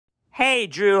Hey,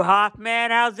 Drew Hoffman,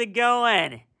 how's it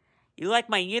going? You like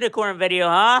my unicorn video,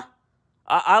 huh?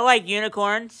 I like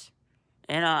unicorns,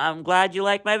 and I'm glad you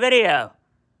like my video.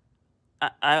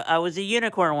 I was a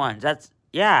unicorn once.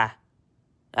 Yeah,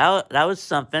 that was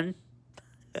something.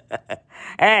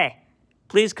 Hey,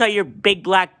 please cut your big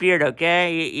black beard,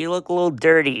 okay? You look a little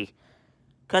dirty.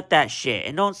 Cut that shit.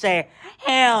 And don't say,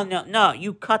 hell no. No,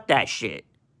 you cut that shit.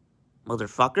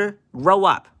 Motherfucker, grow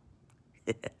up.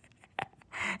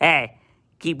 Hey,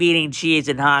 keep eating cheese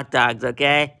and hot dogs,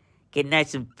 okay? Get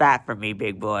nice and fat for me,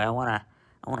 big boy. I wanna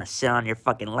sit on your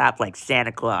fucking lap like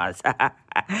Santa Claus.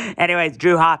 Anyways,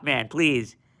 Drew Hoffman,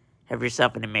 please have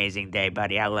yourself an amazing day,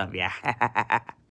 buddy. I love ya.